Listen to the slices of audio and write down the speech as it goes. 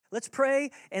Let's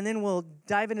pray, and then we'll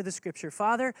dive into the scripture.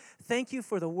 Father, thank you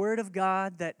for the word of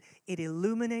God, that it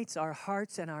illuminates our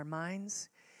hearts and our minds.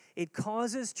 It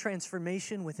causes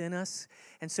transformation within us.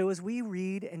 And so as we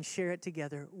read and share it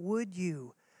together, would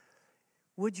you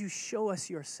show us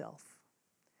yourself?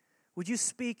 Would you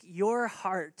speak your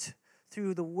heart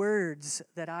through the words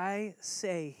that I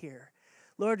say here?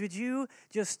 Lord, would you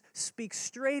just speak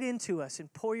straight into us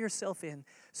and pour yourself in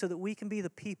so that we can be the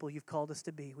people you've called us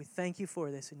to be. We thank you for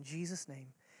this. In Jesus' name,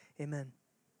 amen.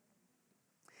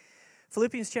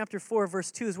 Philippians chapter 4,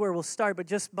 verse 2 is where we'll start, but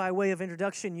just by way of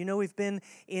introduction, you know we've been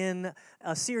in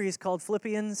a series called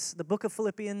Philippians, the book of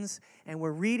Philippians, and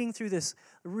we're reading through this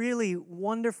really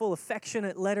wonderful,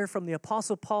 affectionate letter from the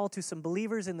Apostle Paul to some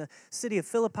believers in the city of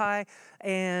Philippi,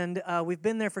 and we've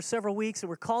been there for several weeks, and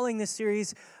we're calling this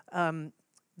series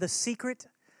The Secret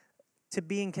to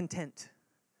Being Content.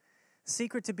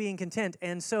 Secret to Being Content.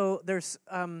 And so there's,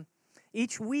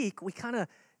 each week we kind of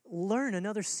learn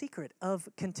another secret of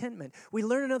contentment. We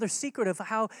learn another secret of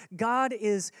how God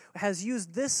has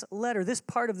used this letter, this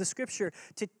part of the scripture,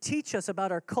 to teach us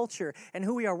about our culture and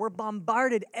who we are. We're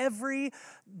bombarded every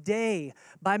day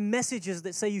by messages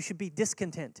that say you should be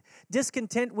discontent.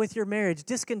 Discontent with your marriage,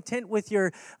 discontent with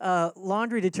your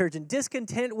laundry detergent,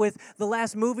 discontent with the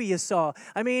last movie you saw.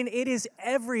 I mean, it is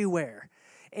everywhere.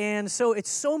 And so it's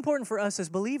so important for us as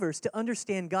believers to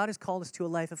understand God has called us to a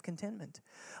life of contentment,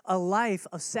 a life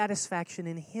of satisfaction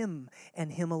in Him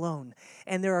and Him alone.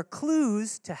 And there are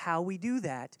clues to how we do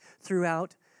that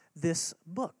throughout this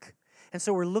book. And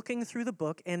so we're looking through the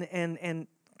book and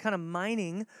kind of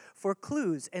mining for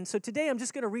clues. And so today I'm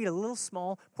just going to read a little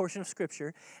small portion of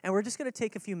Scripture, and we're just going to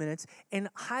take a few minutes and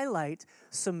highlight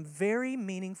some very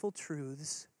meaningful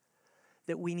truths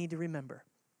that we need to remember.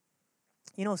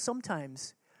 You know,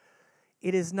 sometimes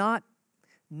it is not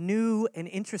new and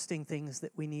interesting things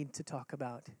that we need to talk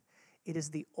about. It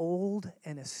is the old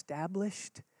and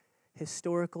established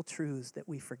historical truths that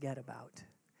we forget about.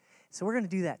 So we're going to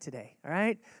do that today, all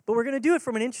right? But we're going to do it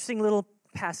from an interesting little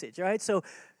passage, all right? So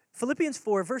Philippians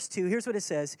 4, verse 2, here's what it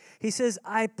says. He says,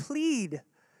 I plead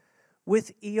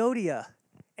with Euodia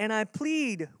and I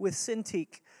plead with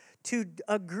Syntyche to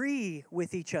agree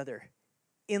with each other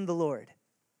in the Lord.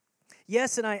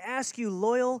 Yes, and I ask you,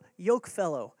 loyal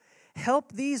yokefellow,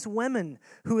 help these women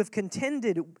who have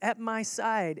contended at my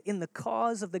side in the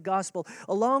cause of the gospel,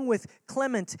 along with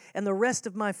Clement and the rest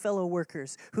of my fellow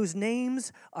workers, whose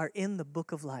names are in the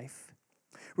book of life.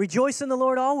 Rejoice in the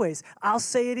Lord always. I'll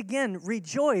say it again.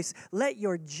 Rejoice. Let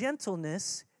your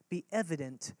gentleness be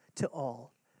evident to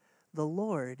all. The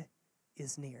Lord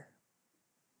is near.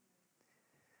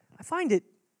 I find it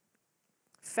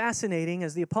fascinating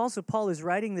as the Apostle Paul is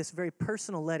writing this very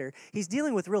personal letter. He's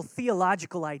dealing with real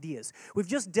theological ideas. We've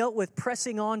just dealt with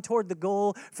pressing on toward the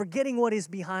goal, forgetting what is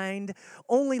behind,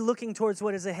 only looking towards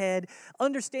what is ahead,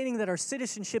 understanding that our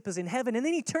citizenship is in heaven. And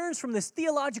then he turns from this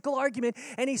theological argument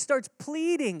and he starts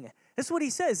pleading. That's what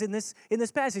he says in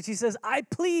this passage. He says, I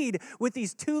plead with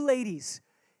these two ladies,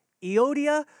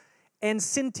 Euodia and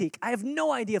Syntyche. I have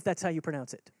no idea if that's how you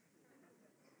pronounce it.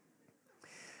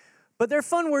 But they're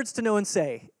fun words to know and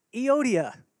say.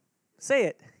 Euodia, say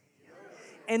it.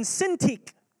 And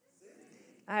Syntyche,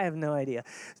 I have no idea.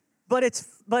 But it's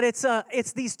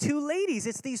these two ladies.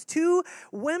 It's these two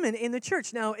women in the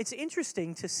church. Now, it's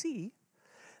interesting to see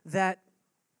that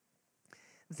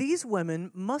these women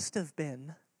must have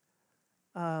been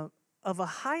of a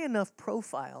high enough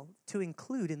profile to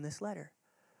include in this letter.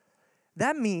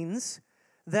 That means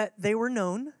that they were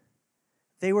known.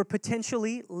 They were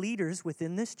potentially leaders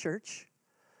within this church.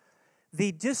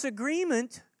 The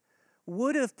disagreement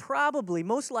would have probably,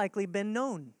 most likely, been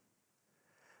known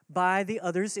by the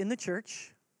others in the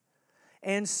church.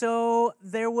 And so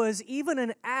there was even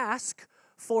an ask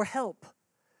for help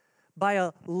by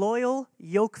a loyal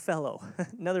yokefellow.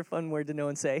 Another fun word to know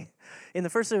and say. In the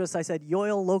first service, I said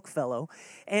loyal yokefellow,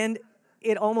 and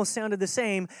it almost sounded the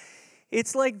same.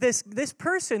 It's like this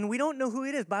person, we don't know who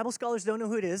it is. Bible scholars don't know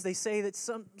who it is. They say that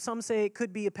some say it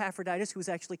could be Epaphroditus, who was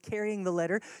actually carrying the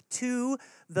letter to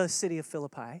the city of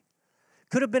Philippi.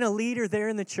 Could have been a leader there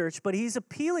in the church, but he's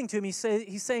appealing to him. He's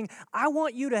saying, I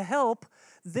want you to help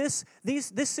this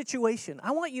situation.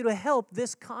 I want you to help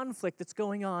this conflict that's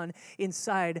going on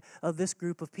inside of this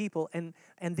group of people, and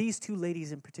these two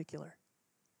ladies in particular.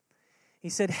 He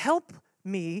said, help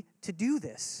me to do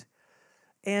this.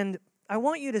 And I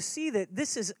want you to see that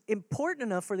this is important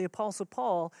enough for the Apostle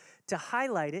Paul to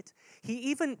highlight it. He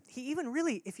even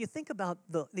really, if you think about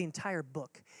the entire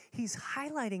book, he's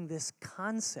highlighting this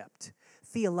concept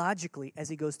theologically as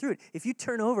he goes through it. If you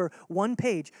turn over one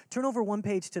page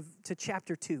to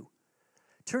chapter 2.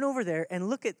 Turn over there and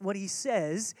look at what he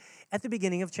says at the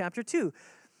beginning of chapter 2.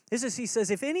 He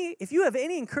says, if you have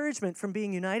any encouragement from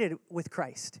being united with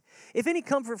Christ, if any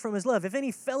comfort from his love, if any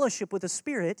fellowship with the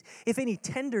Spirit, if any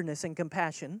tenderness and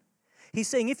compassion, he's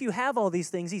saying if you have all these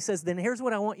things, he says, then here's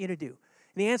what I want you to do. And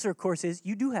the answer, of course, is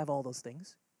you do have all those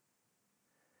things.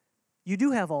 You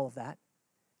do have all of that.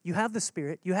 You have the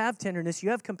Spirit. You have tenderness.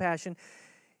 You have compassion.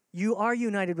 You are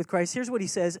united with Christ. Here's what he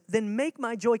says. Then make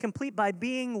my joy complete by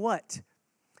being what?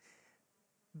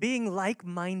 Being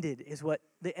like-minded is what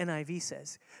the NIV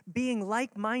says. Being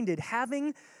like-minded,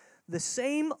 having the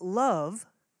same love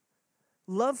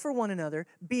for one another,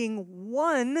 being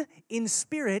one in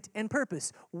spirit and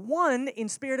purpose. One in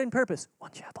spirit and purpose.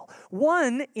 One chapel.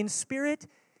 One in spirit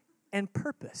and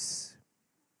purpose.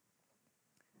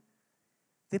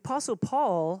 The Apostle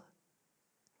Paul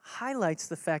highlights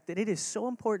the fact that it is so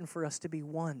important for us to be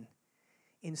one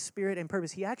in spirit and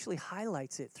purpose. He actually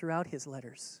highlights it throughout his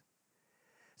letters.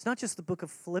 It's not just the book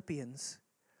of Philippians.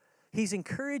 He's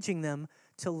encouraging them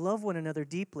to love one another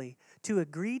deeply, to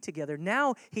agree together.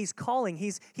 Now he's calling,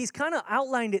 he's kind of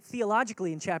outlined it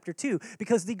theologically in chapter 2,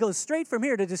 because he goes straight from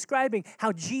here to describing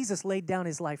how Jesus laid down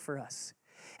his life for us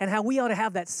and how we ought to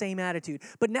have that same attitude.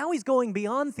 But now he's going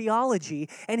beyond theology,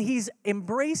 and he's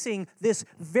embracing this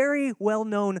very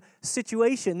well-known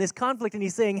situation, this conflict, and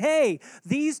he's saying, hey,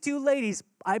 these two ladies,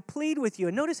 I plead with you.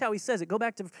 And notice how he says it. Go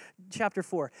back to chapter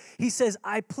 4. He says,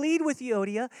 I plead with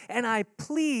Euodia, and I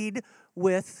plead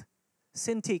with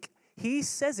Syntyche. He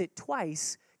says it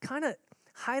twice, kind of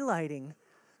highlighting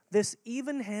this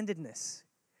even-handedness.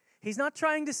 He's not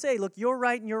trying to say, look, you're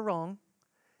right and you're wrong,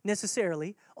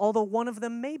 necessarily, although one of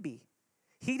them may be.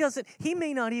 He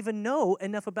may not even know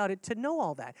enough about it to know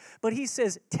all that. But he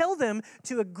says, tell them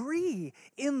to agree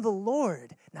in the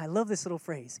Lord. And I love this little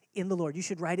phrase, in the Lord. You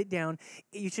should write it down.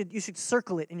 You should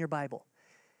circle it in your Bible.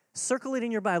 Circle it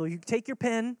in your Bible. You take your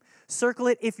pen, circle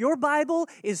it. If your Bible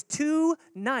is too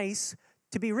nice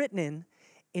to be written in,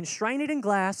 enshrine it in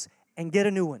glass and get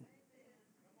a new one.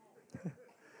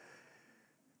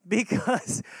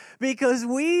 Because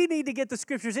we need to get the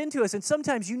scriptures into us, and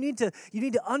sometimes you need to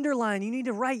underline, you need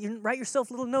to write yourself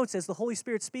little notes as the Holy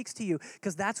Spirit speaks to you,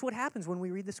 because that's what happens when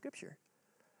we read the scripture.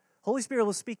 Holy Spirit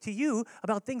will speak to you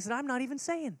about things that I'm not even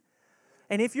saying.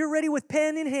 And if you're ready with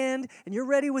pen in hand and you're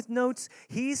ready with notes,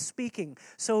 he's speaking.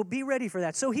 So be ready for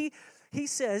that. So he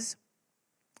says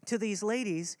to these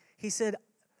ladies, he said,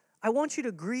 I want you to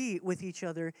agree with each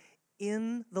other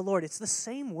in the Lord. It's the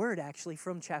same word actually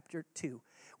from chapter 2.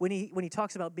 When he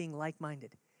talks about being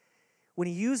like-minded. When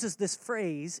he uses this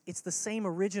phrase, it's the same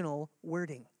original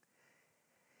wording.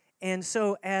 And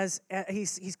so as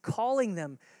he's calling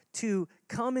them to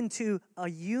come into a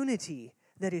unity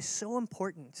that is so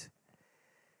important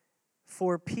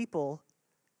for people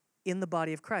in the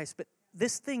body of Christ. But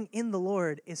this thing in the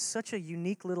Lord is such a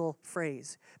unique little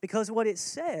phrase, because what it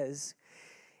says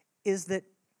is that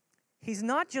he's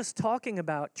not just talking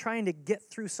about trying to get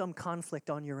through some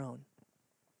conflict on your own.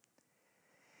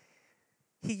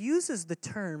 He uses the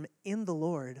term in the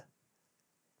Lord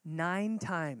 9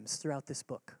 times throughout this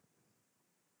book.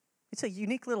 It's a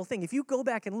unique little thing. If you go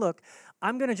back and look,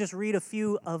 I'm going to just read a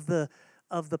few of the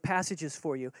passages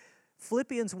for you.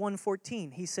 Philippians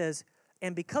 1:14, he says,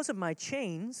 and because of my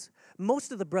chains,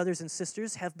 most of the brothers and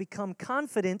sisters have become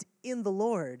confident in the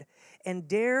Lord and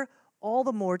dare all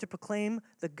the more to proclaim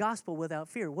the gospel without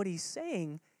fear. What he's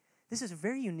saying, this is a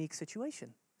very unique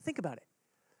situation. Think about it.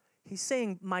 He's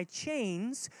saying my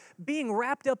chains, being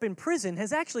wrapped up in prison,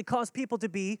 has actually caused people to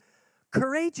be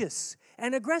courageous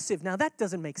and aggressive. Now, that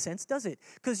doesn't make sense, does it?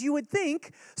 Because you would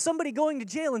think somebody going to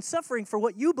jail and suffering for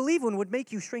what you believe in would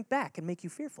make you shrink back and make you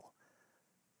fearful.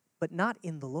 But not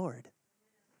in the Lord.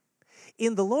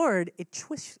 In the Lord, it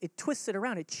twists it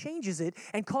around. It changes it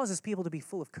and causes people to be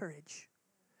full of courage.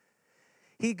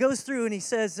 He goes through and he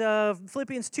says,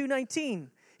 Philippians 2:19,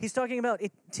 he's talking about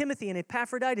Timothy and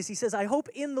Epaphroditus. He says, I hope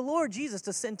in the Lord Jesus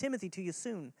to send Timothy to you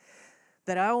soon,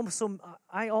 that I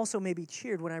also may be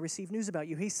cheered when I receive news about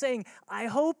you. He's saying, I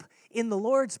hope in the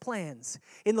Lord's plans,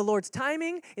 in the Lord's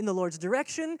timing, in the Lord's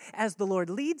direction, as the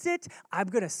Lord leads it, I'm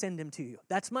going to send him to you.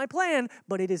 That's my plan,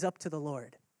 but it is up to the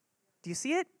Lord. Do you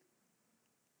see it?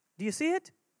 Do you see it?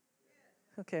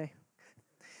 Okay.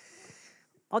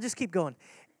 I'll just keep going.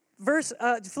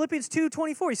 Philippians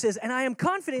 2:24, he says, and I am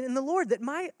confident in the Lord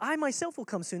that I myself will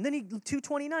come soon. Then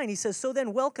 2:29, he says, so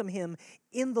then welcome him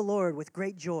in the Lord with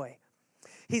great joy.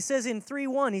 He says in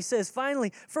 3:1, he says,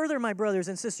 finally, further, my brothers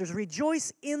and sisters,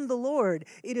 rejoice in the Lord.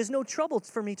 It is no trouble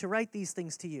for me to write these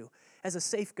things to you as a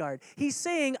safeguard. He's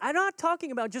saying, I'm not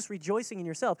talking about just rejoicing in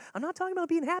yourself. I'm not talking about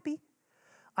being happy.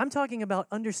 I'm talking about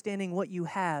understanding what you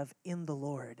have in the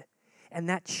Lord and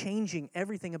that changing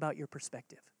everything about your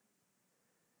perspective.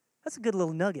 That's a good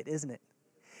little nugget, isn't it?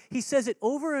 He says it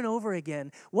over and over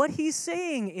again. What he's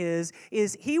saying is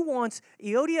he wants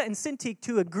Euodia and Syntyche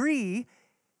to agree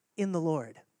in the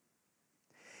Lord.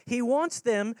 He wants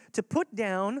them to put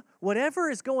down whatever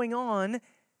is going on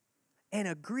and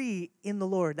agree in the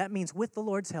Lord. That means with the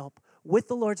Lord's help, with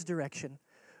the Lord's direction,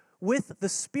 with the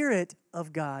Spirit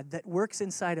of God that works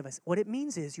inside of us. What it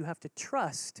means is you have to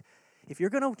trust. If you're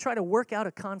going to try to work out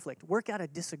a conflict, work out a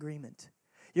disagreement,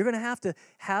 you're going to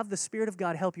have the Spirit of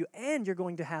God help you, and you're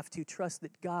going to have to trust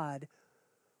that God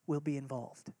will be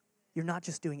involved. You're not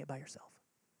just doing it by yourself.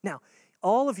 Now,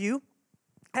 all of you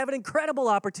have an incredible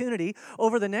opportunity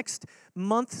over the next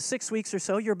month, 6 weeks or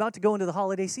so. You're about to go into the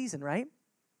holiday season, right?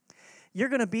 You're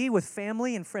going to be with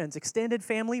family and friends, extended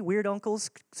family, weird uncles,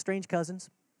 strange cousins.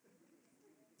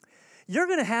 You're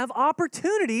going to have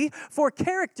opportunity for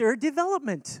character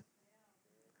development.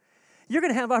 You're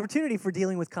going to have opportunity for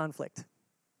dealing with conflict.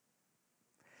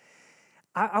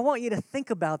 I want you to think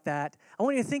about that. I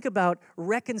want you to think about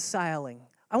reconciling.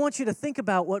 I want you to think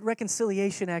about what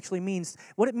reconciliation actually means,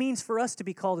 what it means for us to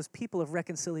be called as people of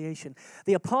reconciliation.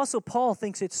 The Apostle Paul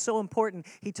thinks it's so important.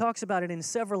 He talks about it in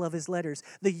several of his letters.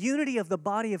 The unity of the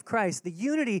body of Christ, the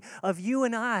unity of you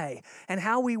and I, and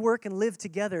how we work and live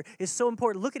together is so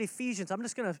important. Look at Ephesians. I'm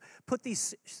just going to put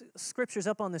these scriptures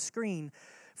up on the screen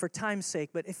for time's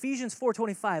sake, but Ephesians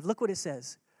 4:25, look what it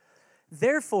says.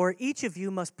 Therefore, each of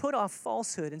you must put off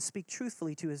falsehood and speak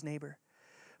truthfully to his neighbor.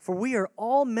 For we are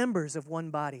all members of one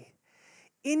body.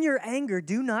 In your anger,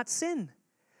 do not sin.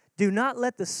 Do not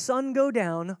let the sun go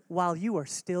down while you are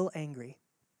still angry.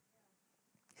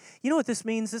 You know what this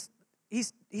means?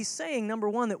 He's saying, number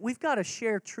one, that we've got to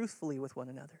share truthfully with one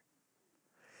another.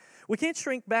 We can't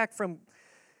shrink back from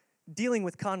dealing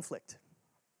with conflict.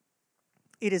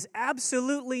 It is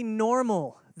absolutely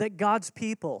normal that God's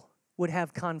people would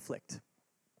have conflict.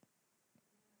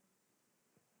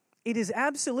 It is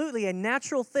absolutely a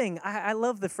natural thing. I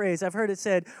love the phrase. I've heard it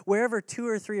said, wherever 2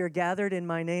 or 3 are gathered in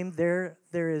my name, there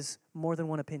is more than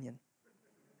one opinion.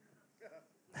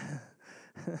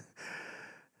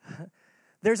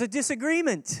 There's a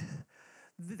disagreement.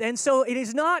 And so it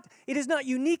is not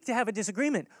unique to have a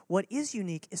disagreement. What is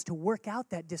unique is to work out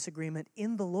that disagreement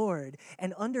in the Lord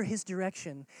and under His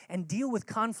direction and deal with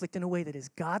conflict in a way that is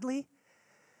godly,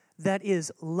 that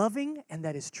is loving, and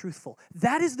that is truthful.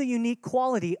 That is the unique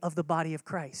quality of the body of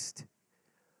Christ.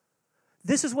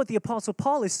 This is what the Apostle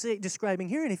Paul is describing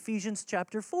here in Ephesians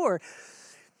chapter 4.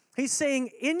 He's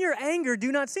saying, in your anger,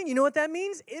 do not sin. You know what that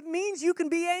means? It means you can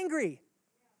be angry.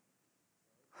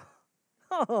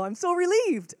 Oh, I'm so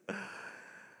relieved.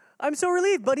 I'm so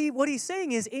relieved. But what he's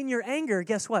saying is, in your anger,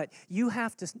 guess what? You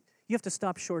have to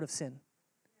stop short of sin.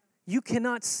 You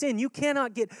cannot sin. You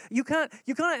cannot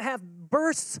have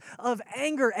bursts of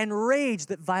anger and rage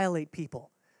that violate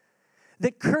people,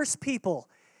 that curse people,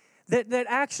 that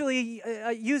actually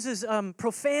uses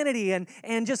profanity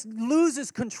and just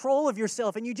loses control of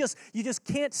yourself, and you just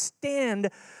can't stand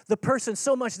the person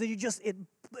so much that it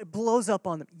blows up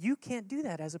on them. You can't do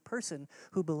that as a person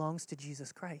who belongs to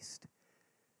Jesus Christ.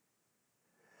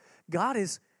 God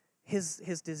is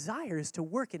His desire is to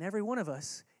work in every one of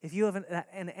us. If you have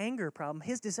an anger problem,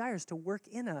 His desire is to work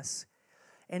in us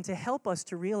and to help us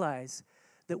to realize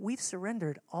that we've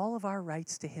surrendered all of our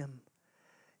rights to Him.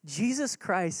 Jesus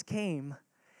Christ came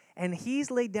and He's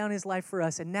laid down His life for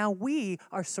us, and now we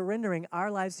are surrendering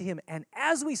our lives to Him. And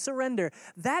as we surrender,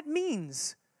 that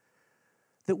means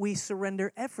that we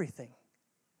surrender everything.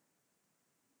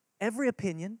 Every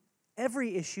opinion,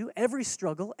 every issue, every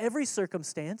struggle, every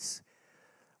circumstance.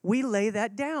 We lay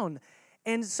that down.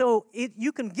 And so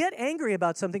you can get angry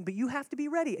about something, but you have to be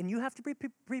ready, and you have to be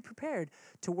prepared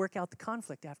to work out the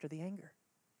conflict after the anger.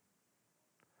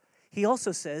 He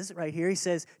also says, right here, he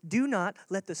says, do not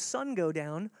let the sun go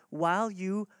down while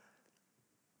you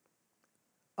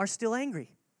are still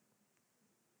angry.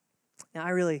 Now,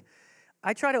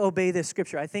 I try to obey this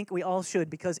scripture. I think we all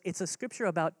should, because it's a scripture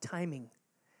about timing.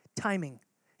 Timing.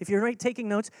 If you're taking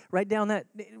notes, write down that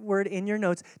word in your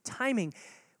notes. Timing.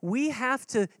 We have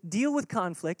to deal with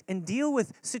conflict and deal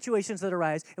with situations that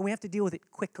arise, and we have to deal with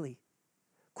it quickly.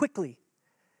 Quickly.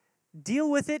 Deal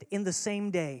with it in the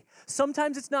same day.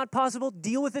 Sometimes it's not possible.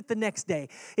 Deal with it the next day.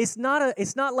 It's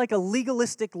not like a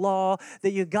legalistic law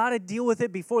that you got to deal with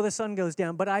it before the sun goes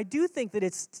down, but I do think that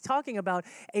it's talking about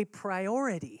a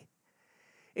priority.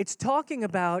 It's talking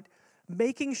about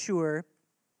making sure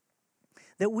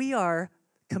that we are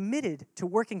committed to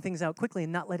working things out quickly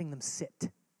and not letting them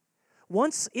sit.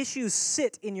 Once issues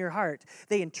sit in your heart,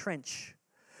 they entrench.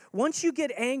 Once you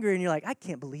get angry and you're like, I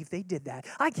can't believe they did that.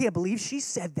 I can't believe she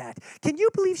said that. Can you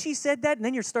believe she said that? And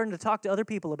then you're starting to talk to other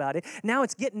people about it. Now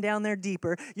it's getting down there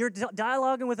deeper. You're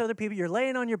dialoguing with other people. You're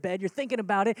laying on your bed. You're thinking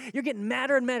about it. You're getting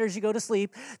madder and madder as you go to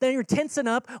sleep. Then you're tensing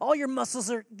up. All your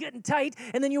muscles are getting tight.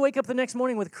 And then you wake up the next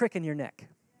morning with a crick in your neck.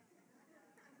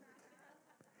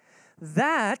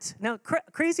 That, now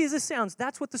crazy as this sounds,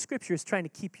 that's what the Scripture is trying to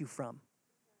keep you from.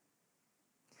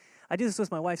 I do this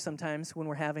with my wife sometimes when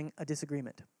we're having a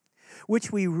disagreement,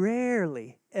 which we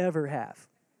rarely ever have.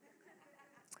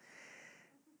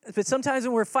 But sometimes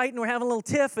when we're fighting, we're having a little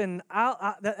tiff, and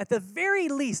at the very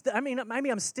least, I mean,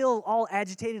 maybe I'm still all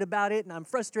agitated about it, and I'm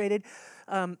frustrated.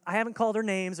 I haven't called her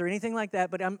names or anything like that,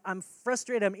 but I'm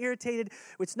frustrated, I'm irritated.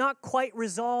 It's not quite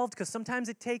resolved, because sometimes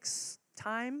it takes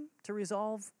time to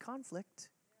resolve conflict.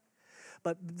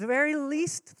 But the very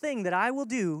least thing that I will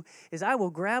do is I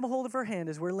will grab a hold of her hand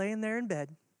as we're laying there in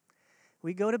bed.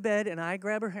 We go to bed, and I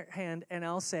grab her hand, and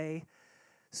I'll say,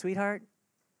 sweetheart.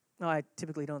 No, I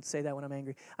typically don't say that when I'm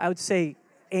angry. I would say,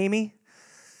 Amy,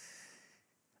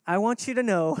 I want you to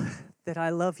know that I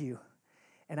love you,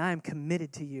 and I am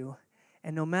committed to you.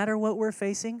 And no matter what we're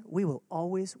facing, we will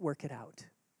always work it out.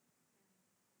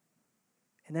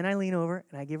 And then I lean over,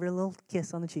 and I give her a little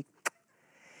kiss on the cheek.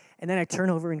 And then I turn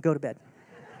over and go to bed.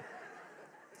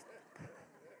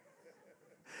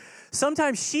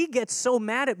 Sometimes she gets so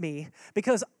mad at me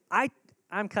because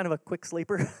I'm kind of a quick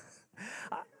sleeper.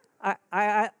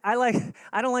 I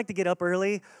don't like to get up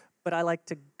early, but I like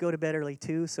to go to bed early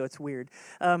too, so it's weird.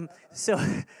 So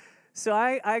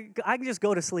I can just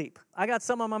go to sleep. I got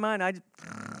something on my mind. And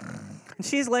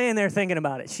she's laying there thinking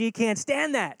about it. She can't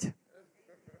stand that.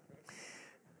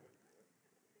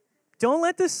 Don't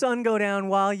let the sun go down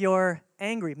while you're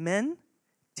angry. Men,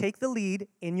 take the lead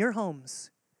in your homes.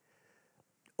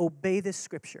 Obey this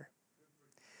Scripture.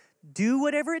 Do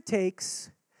whatever it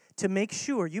takes to make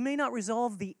sure. You may not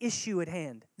resolve the issue at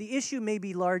hand. The issue may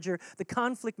be larger. The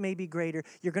conflict may be greater.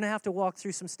 You're going to have to walk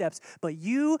through some steps. But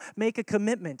you make a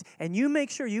commitment, and you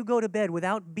make sure you go to bed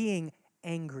without being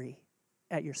angry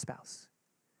at your spouse.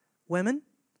 Women,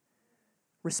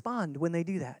 respond when they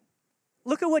do that.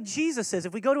 Look at what Jesus says.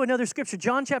 If we go to another scripture,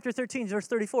 John chapter 13, verse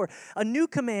 34. A new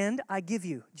command I give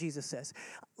you, Jesus says.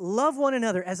 Love one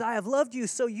another. As I have loved you,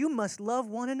 so you must love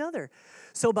one another.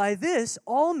 So by this,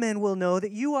 all men will know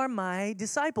that you are my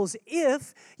disciples,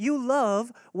 if you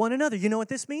love one another. You know what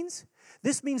this means?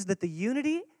 This means that the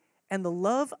unity and the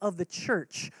love of the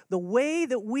church, the way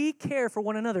that we care for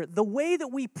one another, the way that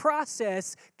we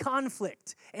process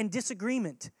conflict and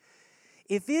disagreement,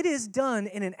 if it is done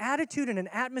in an attitude and an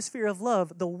atmosphere of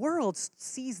love, the world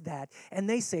sees that and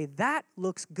they say, that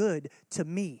looks good to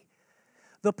me.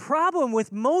 The problem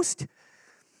with most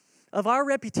of our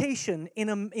reputation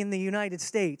in the United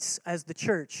States as the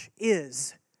church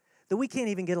is that we can't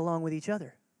even get along with each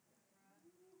other.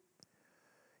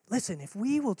 Listen, if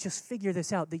we will just figure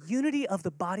this out, the unity of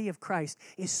the body of Christ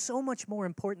is so much more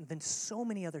important than so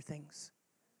many other things.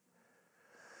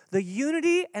 The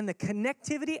unity and the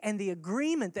connectivity and the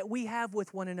agreement that we have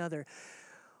with one another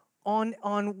on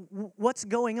what's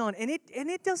going on. And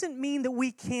it doesn't mean that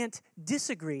we can't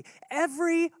disagree.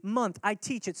 Every month I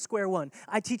teach at Square One.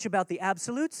 I teach about the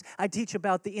absolutes, I teach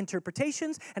about the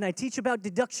interpretations, and I teach about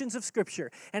deductions of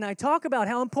Scripture. And I talk about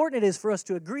how important it is for us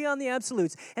to agree on the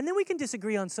absolutes. And then we can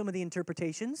disagree on some of the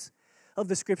interpretations of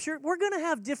the Scripture. We're going to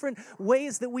have different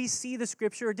ways that we see the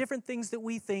Scripture or different things that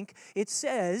we think it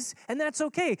says, and that's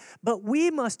okay. But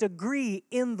we must agree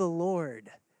in the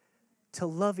Lord to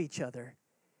love each other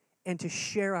and to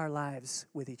share our lives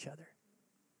with each other.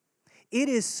 It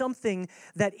is something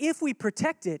that if we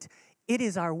protect it, it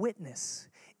is our witness.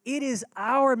 It is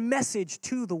our message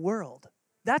to the world.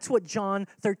 That's what John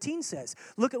 13 says.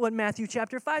 Look at what Matthew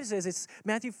chapter 5 says. It's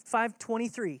Matthew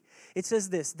 5:23. It says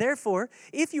this, therefore,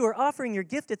 if you are offering your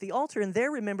gift at the altar and there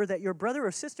remember that your brother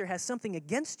or sister has something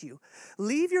against you,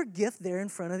 leave your gift there in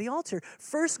front of the altar.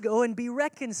 First go and be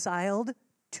reconciled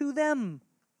to them.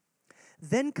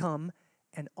 Then come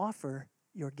and offer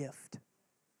your gift.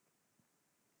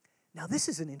 Now, this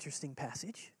is an interesting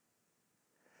passage.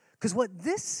 Because what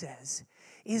this says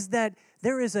is that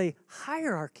there is a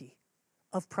hierarchy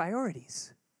of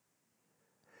priorities.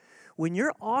 When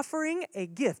you're offering a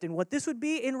gift, and what this would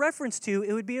be in reference to,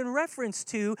 it would be in reference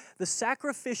to the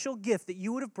sacrificial gift that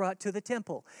you would have brought to the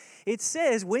temple. It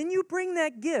says when you bring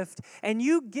that gift and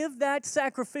you give that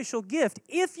sacrificial gift,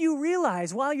 if you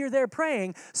realize while you're there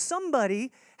praying,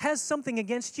 somebody has something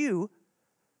against you,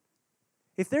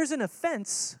 if there's an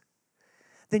offense,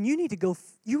 then you need to go,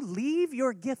 you leave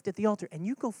your gift at the altar and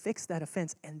you go fix that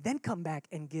offense and then come back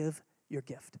and give your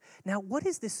gift. Now, what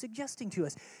is this suggesting to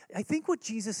us? I think what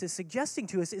Jesus is suggesting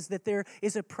to us is that there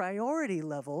is a priority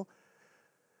level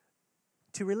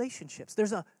to relationships.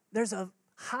 There's a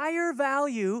higher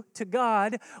value to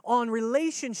God on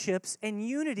relationships and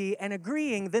unity and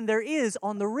agreeing than there is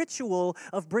on the ritual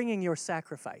of bringing your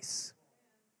sacrifice.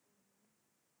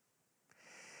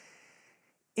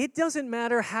 It doesn't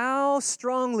matter how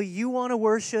strongly you want to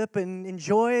worship and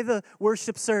enjoy the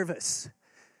worship service.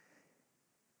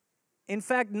 In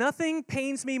fact, nothing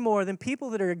pains me more than people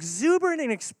that are exuberant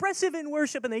and expressive in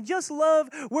worship and they just love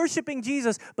worshiping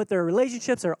Jesus, but their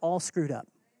relationships are all screwed up.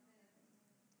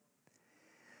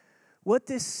 What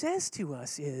this says to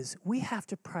us is we have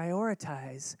to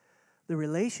prioritize the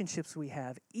relationships we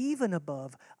have even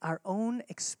above our own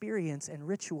experience and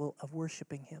ritual of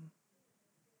worshiping Him.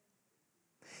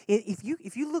 If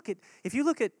you look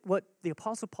at what the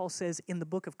Apostle Paul says in the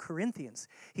book of Corinthians,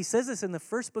 he says this in the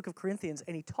first book of Corinthians,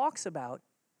 and he talks about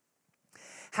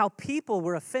how people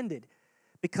were offended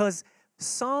because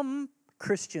some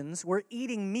Christians were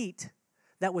eating meat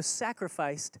that was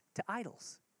sacrificed to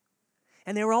idols.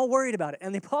 And they were all worried about it.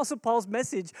 And the Apostle Paul's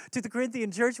message to the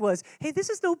Corinthian church was, hey, this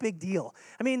is no big deal.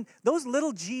 I mean, those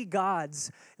little g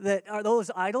gods that are those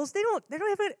idols,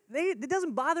 it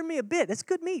doesn't bother me a bit. It's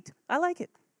good meat. I like it.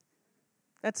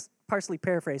 That's partially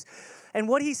paraphrased. And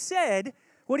what he said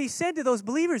to those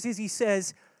believers is he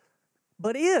says,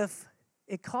 but if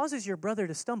it causes your brother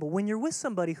to stumble, when you're with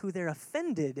somebody who they're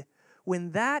offended,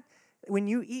 when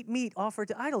you eat meat offered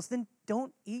to idols, then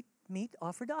don't eat meat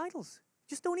offered to idols.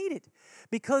 Just don't eat it.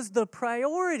 Because the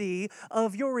priority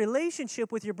of your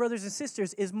relationship with your brothers and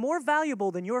sisters is more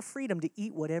valuable than your freedom to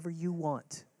eat whatever you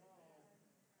want.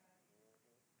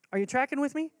 Are you tracking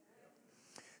with me?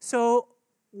 So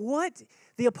what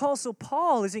the Apostle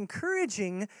Paul is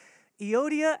encouraging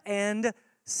Euodia and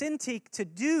Syntyche to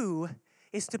do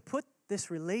is to put this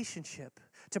relationship,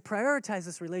 to prioritize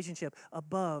this relationship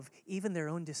above even their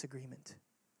own disagreement.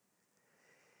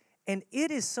 And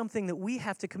it is something that we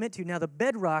have to commit to. Now, the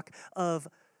bedrock of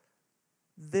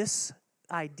this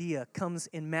idea comes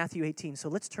in Matthew 18. So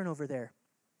let's turn over there.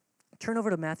 Turn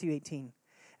over to Matthew 18.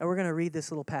 And we're going to read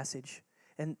this little passage.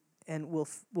 And we'll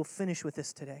finish with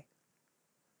this today.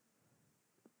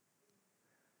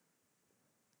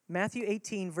 Matthew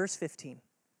 18, verse 15.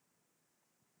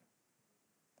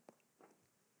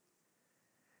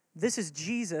 This is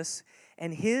Jesus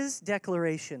and his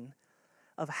declaration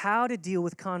of how to deal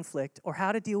with conflict or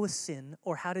how to deal with sin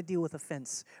or how to deal with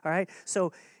offense. All right?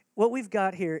 So what we've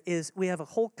got here is we have a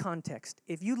whole context.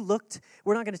 If you looked,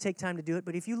 we're not going to take time to do it,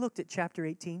 but if you looked at chapter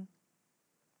 18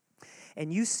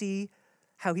 and you see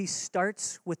how he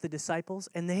starts with the disciples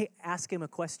and they ask him a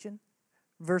question.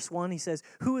 Verse 1, he says,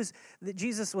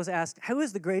 Jesus was asked, who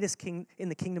is the greatest king in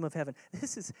the kingdom of heaven?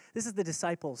 This is the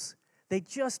disciples. They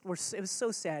just were, it was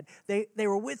so sad. They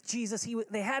were with Jesus. He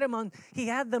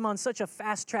had them on such a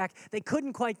fast track. They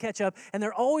couldn't quite catch up, and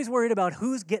they're always worried about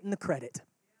who's getting the credit.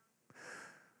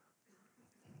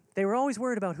 They were always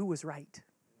worried about who was right.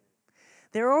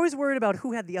 They were always worried about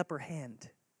who had the upper hand.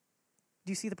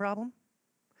 Do you see the problem?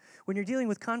 When you're dealing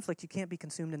with conflict, you can't be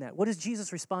consumed in that. What does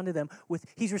Jesus respond to them with?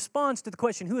 He responds to the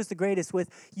question, who is the greatest, with,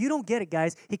 you don't get it,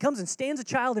 guys. He comes and stands a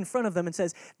child in front of them and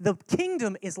says, the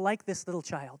kingdom is like this little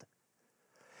child.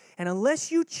 And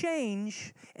unless you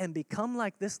change and become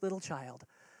like this little child,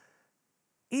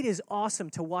 it is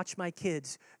awesome to watch my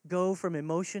kids go from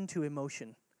emotion to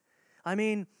emotion. I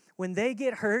mean, when they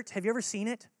get hurt, have you ever seen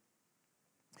it?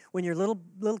 When your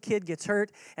little kid gets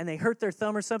hurt and they hurt their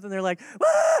thumb or something, they're like,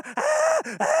 ah, ah,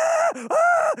 ah,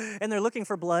 ah, and they're looking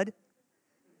for blood.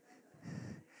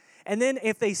 And then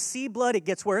if they see blood, it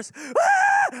gets worse.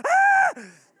 Ah, ah.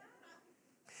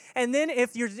 And then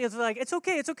if it's like, it's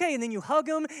okay, and then you hug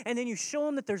them, and then you show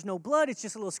them that there's no blood, it's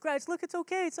just a little scratch. Look, it's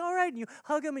okay, it's all right. And you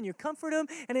hug them and you comfort them,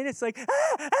 and then it's like,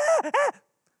 ah, ah, ah.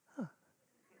 Huh.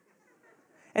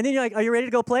 And then you're like, are you ready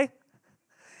to go play?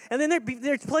 And then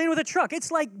they're playing with a truck.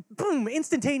 It's like, boom,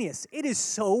 instantaneous. It is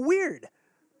so weird.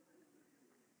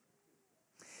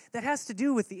 That has to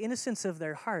do with the innocence of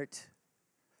their heart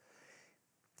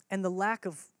and the lack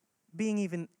of being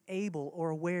even able or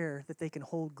aware that they can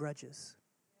hold grudges.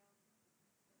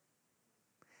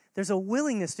 There's a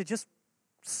willingness to just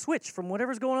switch from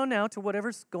whatever's going on now to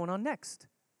whatever's going on next.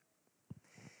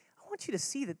 I want you to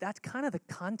see that that's kind of the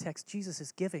context Jesus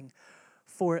is giving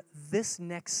for these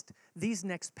next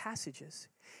passages.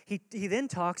 He then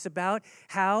talks about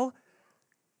how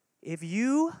if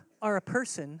you are a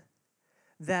person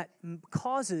that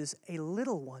causes a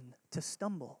little one to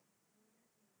stumble,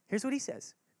 here's what he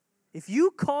says. If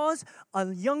you cause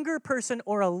a younger person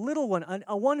or a little one,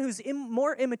 a one who's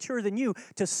more immature than you,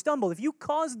 to stumble, if you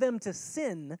cause them to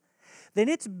sin, then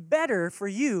it's better for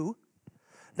you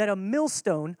that a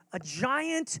millstone, a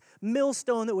giant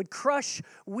millstone that would crush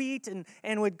wheat and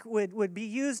would be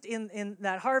used in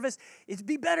that harvest, it'd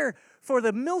be better for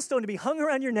the millstone to be hung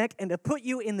around your neck and to put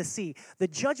you in the sea. The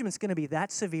judgment's going to be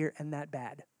that severe and that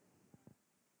bad.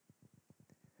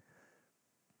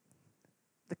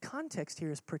 The context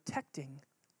here is protecting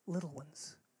little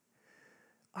ones.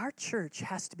 Our church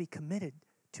has to be committed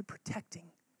to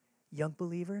protecting young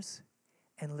believers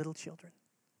and little children.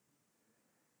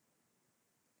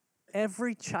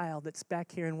 Every child that's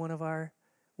back here in one of our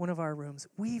rooms,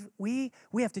 we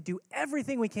have to do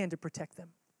everything we can to protect them.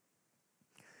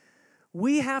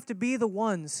 We have to be the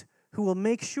ones who will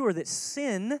make sure that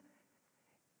sin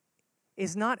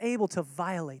is not able to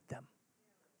violate them.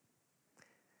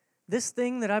 This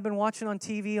thing that I've been watching on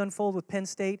TV unfold with Penn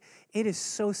State, it is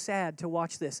so sad to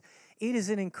watch this. It is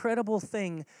an incredible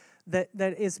thing that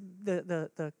is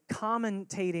the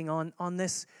commentating on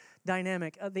this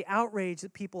dynamic, the outrage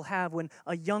that people have when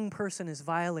a young person is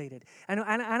violated. And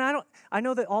I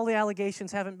know that all the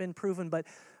allegations haven't been proven, but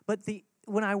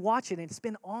when I watch it, and it's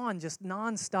been on just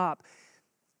nonstop,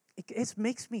 it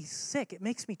makes me sick. It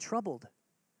makes me troubled.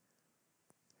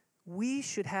 We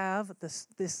should have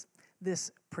this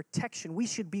protection. We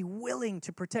should be willing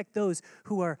to protect those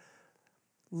who are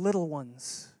little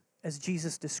ones, as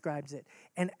Jesus describes it.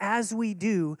 And as we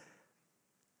do,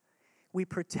 we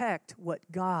protect what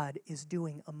God is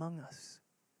doing among us.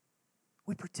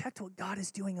 We protect what God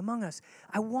is doing among us.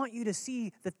 I want you to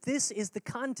see that this is the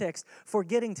context for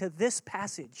getting to this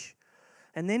passage.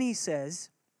 And then he says,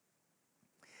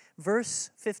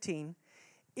 verse 15,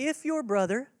 if your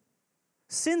brother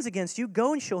sins against you,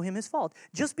 go and show him his fault,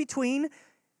 just between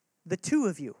the two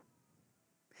of you.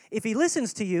 If he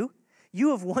listens to you,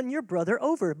 you have won your brother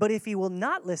over. But if he will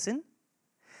not listen,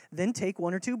 then take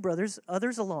one or two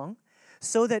others along,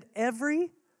 so that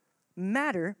every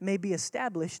matter may be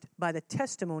established by the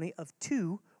testimony of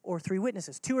 2 or 3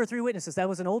 witnesses. 2 or 3 witnesses, that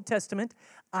was an Old Testament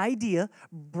idea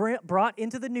brought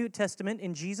into the New Testament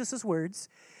in Jesus' words,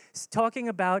 talking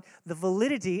about the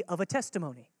validity of a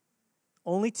testimony.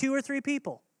 Only 2 or 3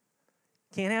 people.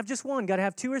 Can't have just one, got to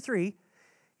have 2 or 3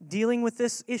 dealing with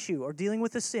this issue or dealing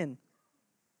with the sin.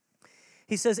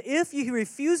 He says, if he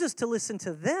refuses to listen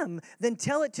to them, then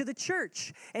tell it to the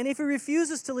church. And if he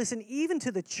refuses to listen even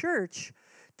to the church,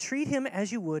 treat him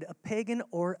as you would a pagan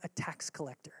or a tax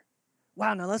collector.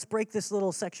 Wow, now let's break this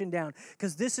little section down,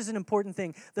 because this is an important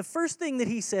thing. The first thing that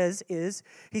he says is,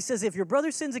 if your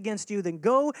brother sins against you, then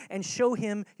go and show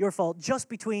him your fault just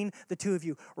between the two of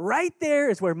you. Right there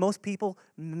is where most people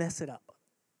mess it up.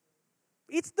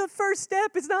 It's the first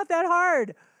step. It's not that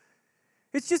hard.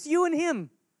 It's just you and him.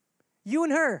 You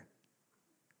and her.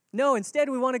 No, instead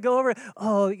we want to go over,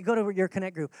 you go to your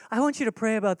Connect group. I want you to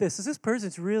pray about this. This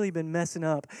person's really been messing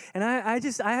up. And I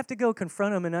have to go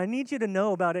confront them, and I need you to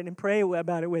know about it and pray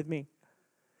about it with me.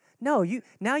 No, you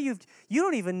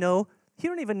don't even know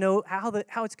how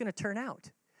it's going to turn out.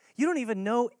 You don't even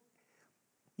know,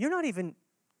 you're not even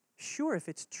sure if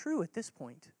it's true at this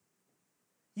point.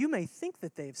 You may think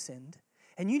that they've sinned,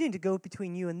 and you need to go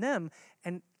between you and them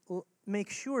and make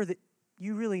sure that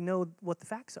you really know what the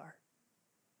facts are.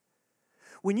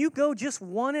 When you go just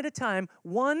one at a time,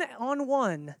 one on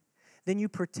one, then you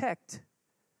protect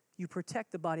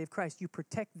the body of Christ. You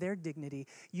protect their dignity.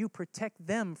 You protect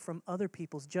them from other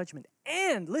people's judgment.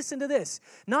 And listen to this.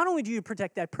 Not only do you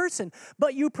protect that person,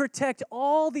 but you protect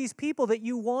all these people that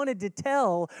you wanted to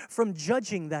tell from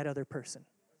judging that other person.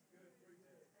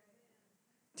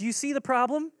 Do you see the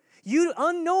problem?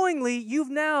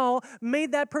 You've now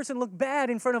made that person look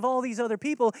bad in front of all these other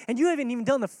people, and you haven't even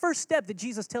done the first step that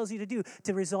Jesus tells you to do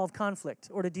to resolve conflict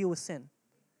or to deal with sin.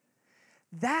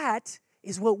 That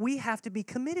is what we have to be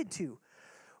committed to.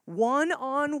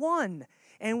 One-on-one.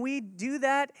 And we do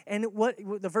that, and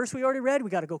the verse we already read, we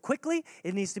got to go quickly.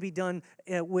 It needs to be done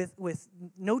with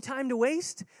no time to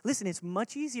waste. Listen, it's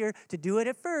much easier to do it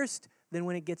at first than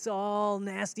when it gets all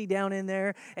nasty down in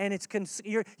there, and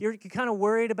you're kind of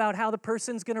worried about how the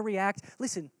person's going to react.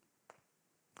 Listen,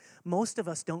 most of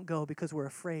us don't go because we're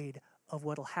afraid of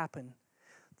what will happen.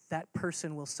 That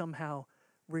person will somehow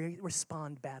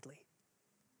respond badly.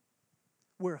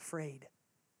 We're afraid.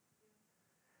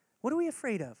 What are we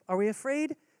afraid of? Are we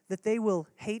afraid that they will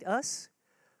hate us?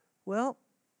 Well,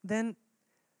 then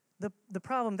the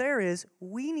problem there is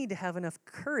we need to have enough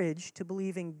courage to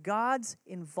believe in God's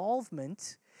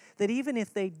involvement that even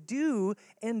if they do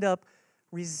end up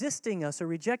resisting us or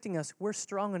rejecting us, we're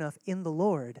strong enough in the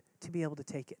Lord to be able to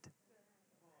take it.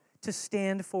 to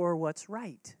stand for what's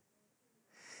right.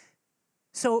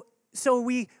 So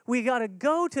we got to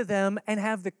go to them and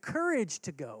have the courage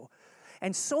to go.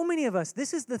 And so many of us,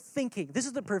 this is the thinking, this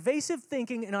is the pervasive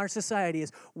thinking in our society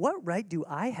is, what right do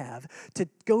I have to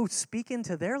go speak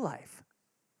into their life?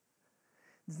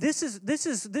 This is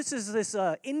this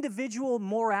individual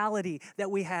morality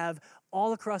that we have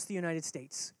all across the United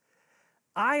States.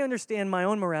 I understand my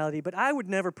own morality, but I would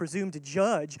never presume to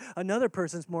judge another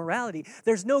person's morality.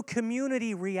 There's no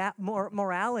community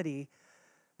morality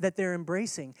that they're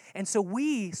embracing. And so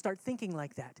we start thinking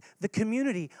like that. The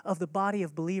community of the body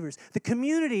of believers, the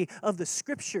community of the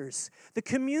scriptures, the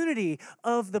community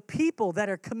of the people that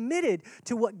are committed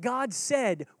to what God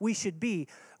said we should be.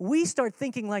 We start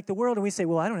thinking like the world and we say,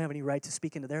 well, I don't have any right to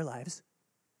speak into their lives.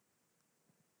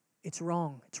 It's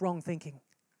wrong. It's wrong thinking.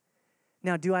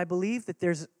 Now, do I believe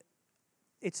that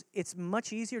it's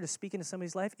much easier to speak into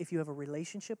somebody's life if you have a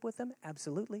relationship with them?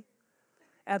 Absolutely.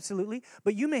 Absolutely.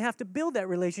 But you may have to build that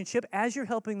relationship as you're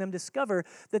helping them discover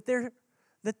that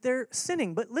they're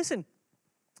sinning. But listen,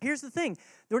 here's the thing.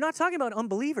 We're not talking about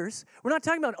unbelievers. We're not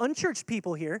talking about unchurched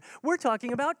people here. We're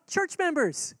talking about church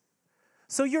members.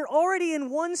 So you're already in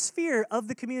one sphere of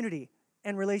the community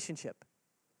and relationship.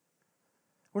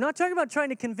 We're not talking about trying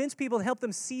to convince people and help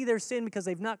them see their sin because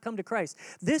they've not come to Christ.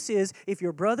 This is if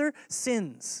your brother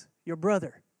sins, your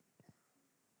brother.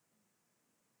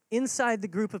 Inside the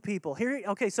group of people. Here,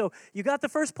 okay, so you got the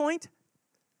first point?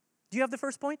 Do you have the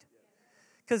first point?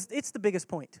 Because it's the biggest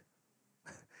point.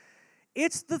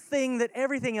 It's the thing that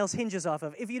everything else hinges off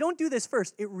of. If you don't do this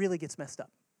first, it really gets messed up.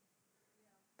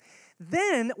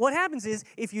 Then what happens is,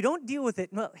 if you don't deal with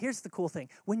it, well, here's the cool thing.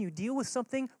 When you deal with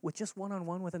something with just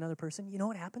one-on-one with another person, you know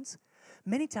what happens?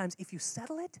 Many times, if you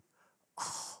settle it,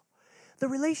 the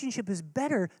relationship is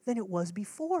better than it was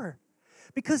before.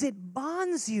 Because it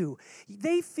bonds you.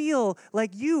 They feel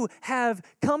like you have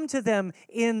come to them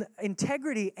in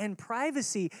integrity and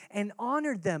privacy and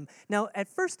honored them. Now, at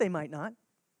first they might not.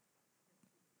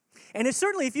 And it's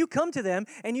certainly if you come to them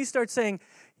and you start saying,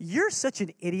 you're such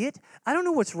an idiot. I don't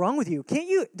know what's wrong with you.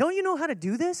 Don't you know how to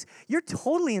do this? You're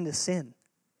totally into sin.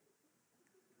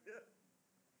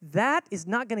 That is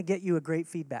not going to get you a great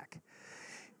feedback.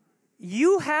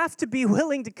 You have to be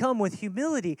willing to come with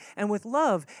humility and with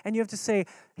love, and you have to say,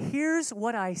 here's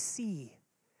what I see.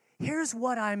 Here's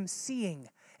what I'm seeing,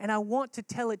 and I want to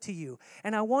tell it to you,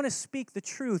 and I want to speak the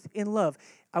truth in love.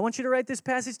 I want you to write this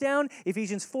passage down,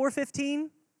 Ephesians 4:15.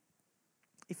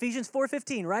 Ephesians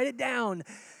 4:15, write it down.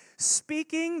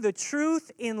 Speaking the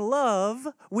truth in love,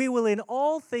 we will in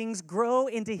all things grow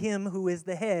into him who is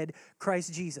the head,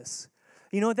 Christ Jesus.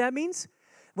 You know what that means?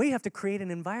 We have to create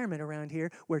an environment around here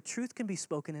where truth can be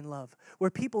spoken in love, where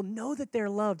people know that they're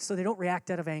loved so they don't react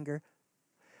out of anger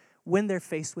when they're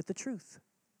faced with the truth.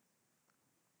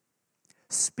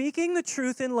 Speaking the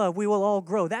truth in love, we will all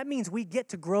grow. That means we get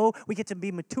to grow, we get to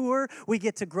be mature, we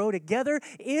get to grow together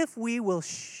if we will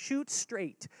shoot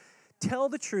straight, tell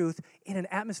the truth in an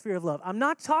atmosphere of love. I'm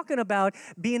not talking about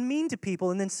being mean to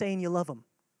people and then saying you love them.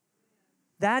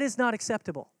 That is not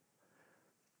acceptable.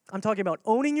 I'm talking about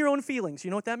owning your own feelings. You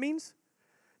know what that means?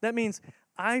 That means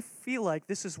I feel like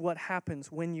this is what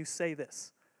happens when you say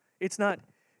this. It's not,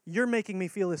 you're making me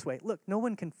feel this way. Look, no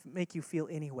one can make you feel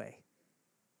any way.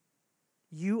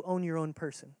 You own your own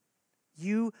person.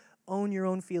 You own your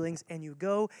own feelings, and you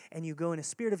go in a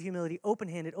spirit of humility,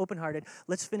 open-handed, open-hearted.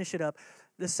 Let's finish it up.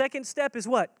 The second step is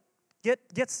what? Get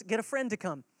a friend to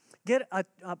come. Get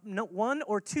one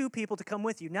or two people to come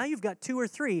with you. Now you've got 2 or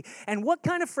 3. And what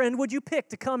kind of friend would you pick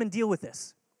to come and deal with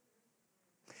this?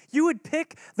 You would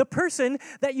pick the person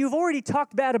that you've already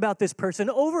talked bad about this person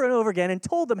over and over again and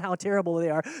told them how terrible they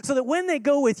are, so that when they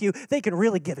go with you, they can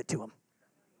really give it to them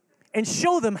and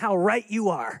show them how right you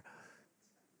are.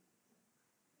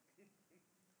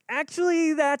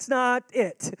 Actually, that's not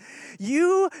it.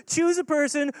 You choose a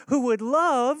person who would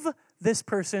love this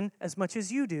person as much as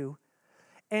you do,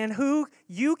 and who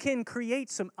you can create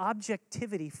some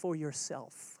objectivity for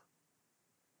yourself.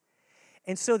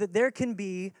 And so that there can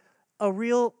be a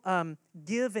real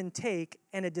give and take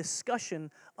and a discussion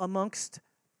amongst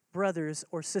brothers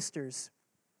or sisters.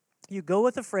 You go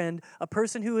with a friend, a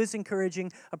person who is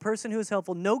encouraging, a person who is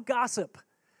helpful. No gossip.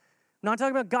 I'm not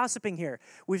talking about gossiping here.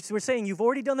 We're saying you've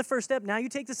already done the first step. Now you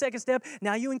take the second step.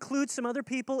 Now you include some other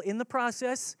people in the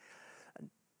process.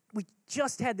 We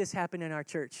just had this happen in our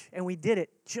church, and we did it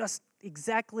just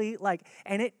exactly like,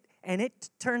 and it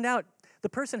turned out the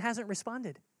person hasn't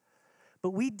responded.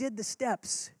 But we did the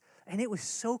steps, and it was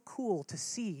so cool to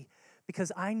see,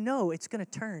 because I know it's going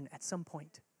to turn at some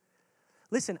point.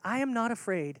 Listen, I am not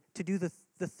afraid to do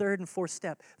the the third and fourth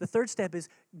step. The third step is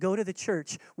go to the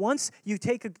church. Once you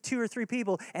take 2 or 3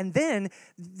 people and then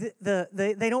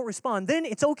they don't respond, then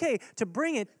it's okay to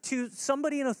bring it to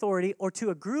somebody in authority or to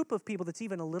a group of people that's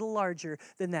even a little larger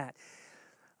than that.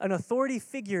 An authority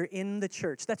figure in the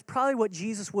church. That's probably what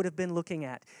Jesus would have been looking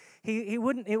at. He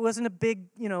wouldn't, it wasn't a big,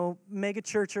 mega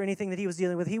church or anything that he was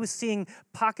dealing with. He was seeing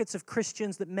pockets of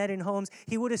Christians that met in homes.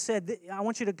 He would have said, I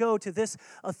want you to go to this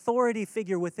authority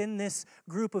figure within this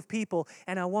group of people,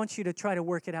 and I want you to try to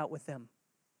work it out with them.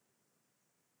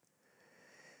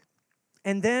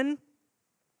 And then,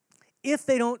 if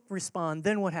they don't respond,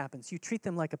 then what happens? You treat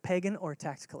them like a pagan or a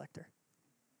tax collector.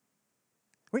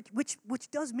 Which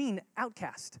does mean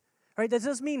outcast. Right? That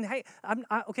does mean, hey,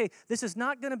 okay, this is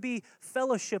not going to be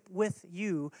fellowship with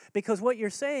you, because what you're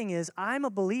saying is, I'm a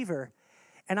believer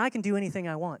and I can do anything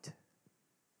I want.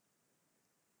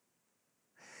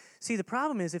 See, the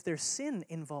problem is if there's sin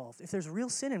involved, if there's real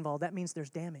sin involved, that means there's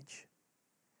damage.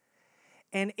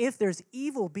 And if there's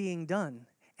evil being done,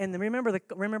 and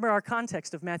remember our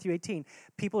context of Matthew 18,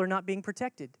 people are not being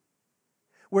protected.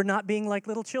 We're not being like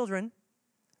little children.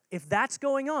 If that's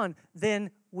going on,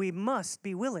 then we must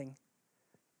be willing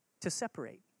to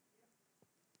separate.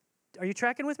 Are you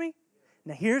tracking with me?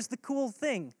 Now here's the cool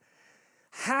thing.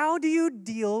 How do you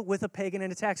deal with a pagan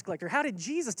and a tax collector? How did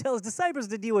Jesus tell his disciples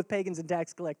to deal with pagans and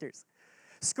tax collectors?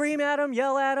 Scream at them,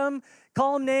 yell at them,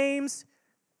 call them names?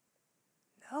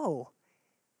 No.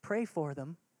 Pray for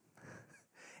them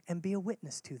and be a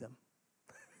witness to them.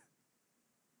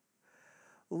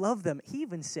 Love them. He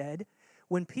even said,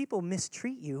 when people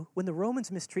mistreat you, when the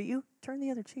Romans mistreat you, turn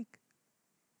the other cheek.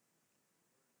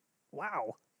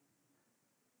 Wow.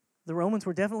 The Romans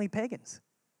were definitely pagans.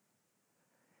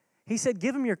 He said,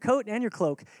 give them your coat and your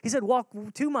cloak. He said, walk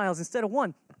 2 miles instead of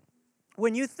 1.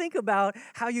 When you think about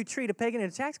how you treat a pagan and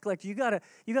a tax collector, you gotta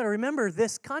remember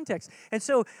this context. And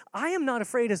so I am not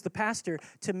afraid as the pastor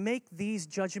to make these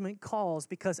judgment calls,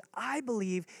 because I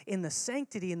believe in the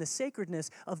sanctity and the sacredness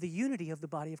of the unity of the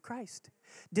body of Christ.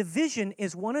 Division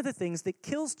is one of the things that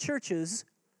kills churches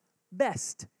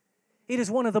best. It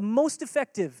is one of the most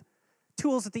effective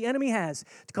tools that the enemy has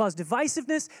to cause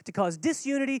divisiveness, to cause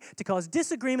disunity, to cause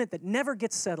disagreement that never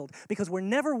gets settled, because we're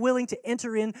never willing to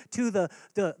enter into the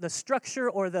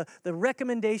structure or the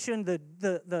recommendation,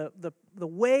 the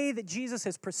way that Jesus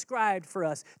has prescribed for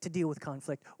us to deal with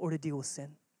conflict or to deal with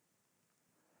sin.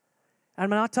 I'm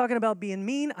not talking about being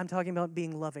mean. I'm talking about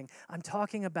being loving. I'm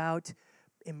talking about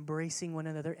embracing one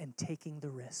another and taking the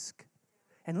risk.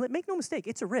 And make no mistake,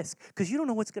 it's a risk, because you don't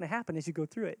know what's going to happen as you go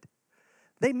through it.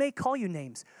 They may call you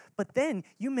names, but then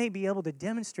you may be able to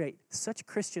demonstrate such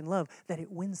Christian love that it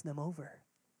wins them over.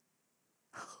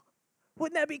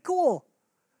 Wouldn't that be cool?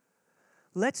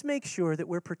 Let's make sure that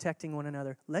we're protecting one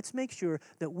another. Let's make sure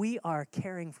that we are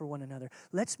caring for one another.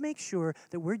 Let's make sure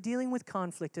that we're dealing with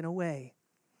conflict in a way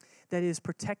that is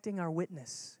protecting our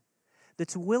witness,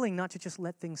 that's willing not to just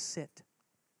let things sit,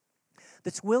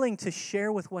 that's willing to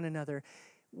share with one another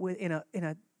in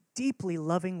a deeply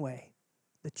loving way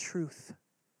the truth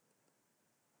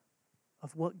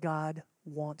of what God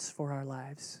wants for our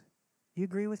lives. You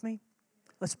agree with me?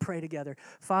 Let's pray together.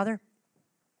 Father,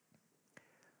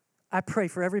 I pray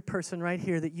for every person right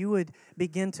here that you would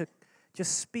begin to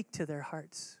just speak to their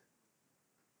hearts.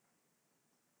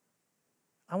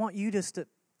 I want you just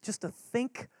to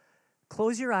think,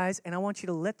 close your eyes, and I want you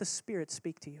to let the Spirit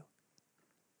speak to you.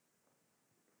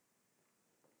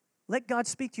 Let God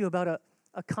speak to you about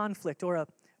a conflict or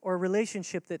a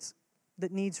relationship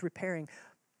that needs repairing,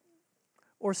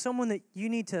 or someone that you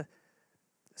need to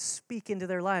speak into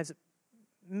their lives.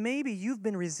 Maybe you've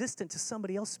been resistant to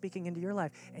somebody else speaking into your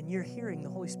life, and you're hearing the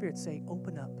Holy Spirit say,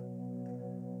 open up,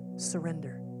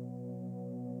 surrender.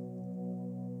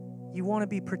 You want to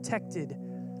be protected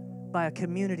by a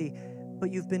community, but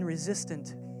you've been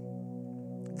resistant.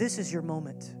 This is your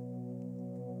moment.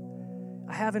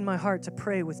 I have in my heart to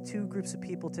pray with 2 groups of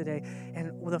people today.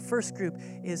 And the first group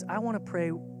is, I want to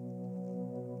pray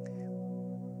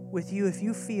with you if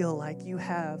you feel like you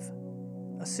have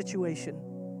a situation,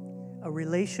 a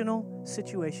relational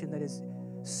situation that is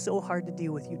so hard to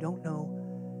deal with. You don't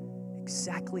know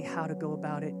exactly how to go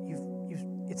about it.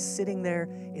 It's sitting there.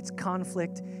 It's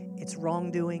conflict. It's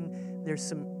wrongdoing.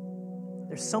 There's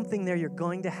something there you're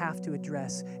going to have to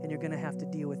address and you're going to have to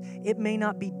deal with. It may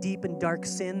not be deep and dark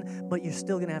sin, but you're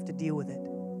still going to have to deal with it.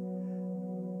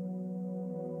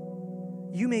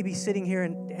 You may be sitting here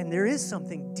and there is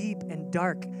something deep and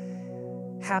dark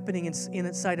happening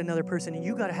inside another person, and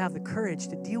you got to have the courage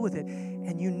to deal with it,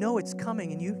 and you know it's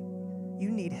coming, and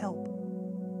you need help.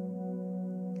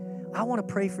 I want to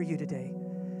pray for you today.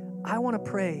 I want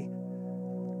to pray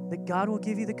that God will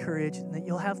give you the courage and that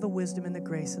you'll have the wisdom and the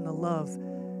grace and the love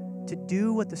to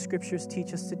do what the scriptures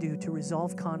teach us to do, to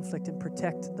resolve conflict and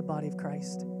protect the body of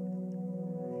Christ.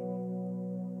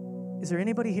 Is there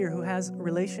anybody here who has a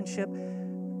relationship,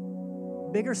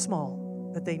 big or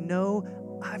small, that they know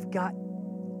I got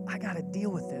to deal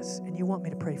with this, and you want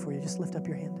me to pray for you? Just lift up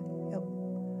your hand.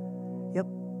 Yep.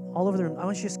 All over the room. I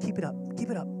want you to just keep it up. Keep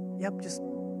it up. Yep.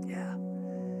 Yeah.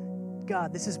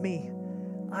 God, this is me.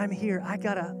 I'm here. I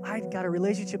got a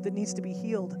relationship that needs to be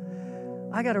healed.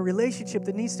 I got a relationship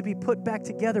that needs to be put back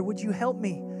together. Would you help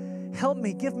me? Help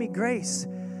me. Give me grace.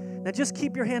 Now just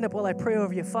keep your hand up while I pray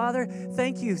over you. Father,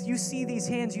 thank you. You see these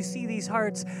hands. You see these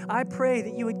hearts. I pray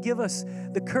that you would give us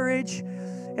the courage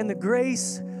and the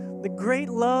grace, the great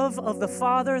love of the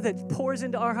Father that pours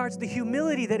into our hearts, the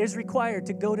humility that is required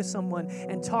to go to someone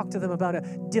and talk to them about a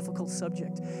difficult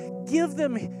subject. Give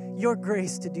them your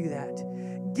grace to do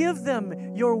that. Give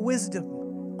them your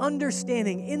wisdom,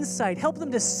 understanding, insight. Help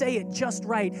them to say it just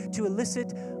right to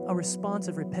elicit a response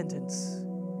of repentance.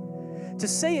 To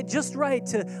say it just right,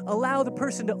 to allow the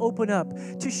person to open up,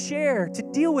 to share, to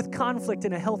deal with conflict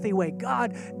in a healthy way.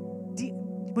 God,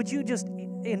 would you just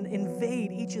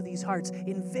invade each of these hearts,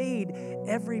 invade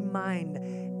every mind,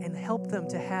 and help them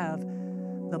to have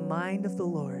the mind of the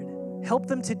Lord. Help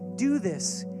them to do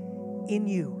this in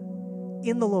you,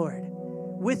 in the Lord,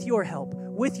 with your help,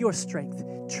 with your strength,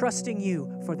 trusting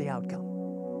you for the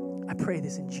outcome. I pray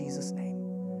this in Jesus'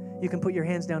 name. You can put your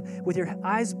hands down with your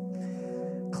eyes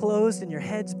closed and your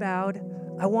heads bowed.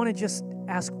 I want to just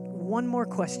ask one more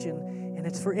question, and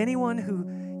it's for anyone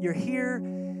who you're here,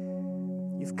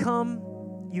 you've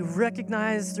come, you've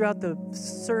recognized throughout the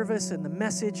service and the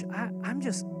message, I'm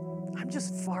just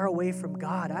far away from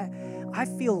God. I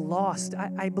feel lost.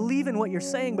 I believe in what you're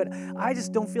saying, but I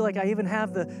just don't feel like I even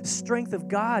have the strength of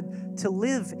God to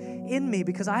live in me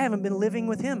because I haven't been living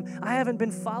with Him. I haven't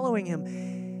been following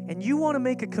Him. And you want to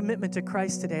make a commitment to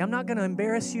Christ today. I'm not going to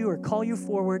embarrass you or call you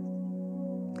forward.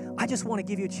 I just want to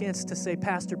give you a chance to say,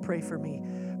 Pastor, pray for me.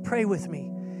 Pray with me.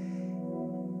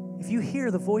 If you hear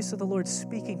the voice of the Lord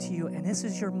speaking to you, and this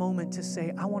is your moment to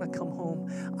say, I want to come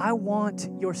home. I want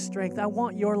your strength. I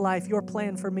want your life, your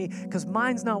plan for me, because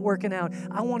mine's not working out.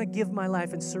 I want to give my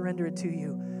life and surrender it to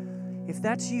you. If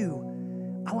that's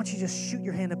you, I want you to just shoot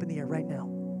your hand up in the air right now.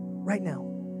 Right now.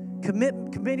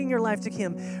 Committing your life to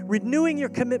Him, renewing your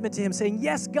commitment to Him, saying,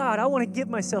 yes, God, I want to give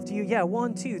myself to you. Yeah,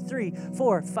 1, 2, 3,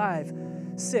 4, 5,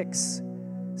 6,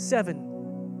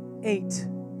 7, 8.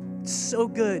 It's so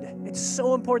good. It's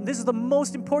so important. This is the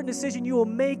most important decision you will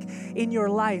make in your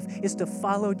life, is to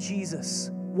follow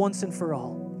Jesus once and for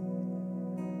all.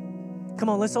 Come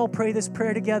on, let's all pray this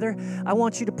prayer together. I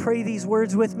want you to pray these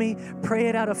words with me. Pray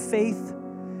it out of faith.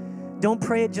 Don't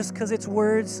pray it just because it's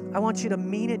words. I want you to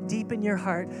mean it deep in your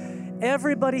heart.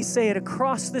 Everybody say it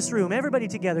across this room. Everybody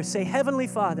together say, Heavenly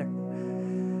Father,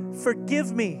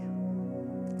 forgive me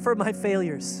for my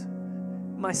failures,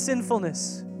 my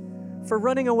sinfulness, for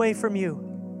running away from you.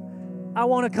 I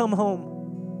want to come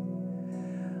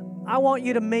home. I want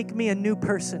you to make me a new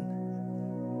person.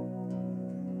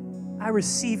 I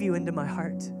receive you into my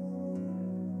heart.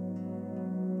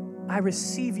 I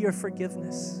receive your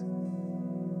forgiveness.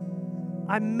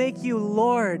 I make you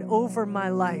Lord over my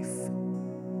life.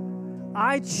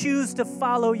 I choose to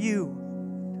follow you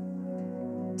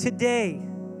today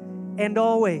and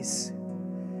always.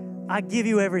 I give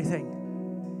you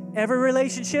everything. Every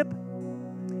relationship,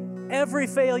 every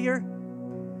failure,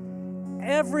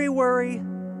 every worry,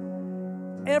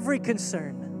 every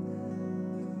concern.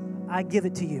 I give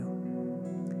it to you.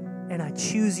 And I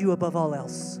choose you above all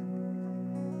else.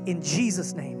 In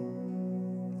Jesus' name.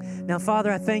 Now,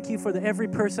 Father, I thank you for every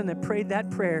person that prayed that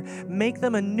prayer. Make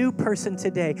them a new person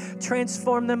today.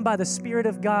 Transform them by the Spirit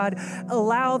of God.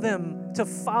 Allow them to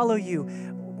follow you.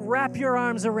 Wrap your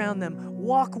arms around them.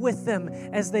 Walk with them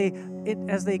as they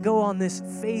go on this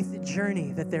faith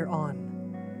journey that they're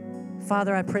on.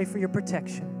 Father, I pray for your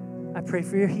protection. I pray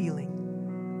for your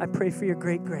healing. I pray for your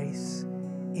great grace.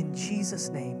 In Jesus'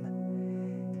 name,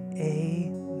 amen.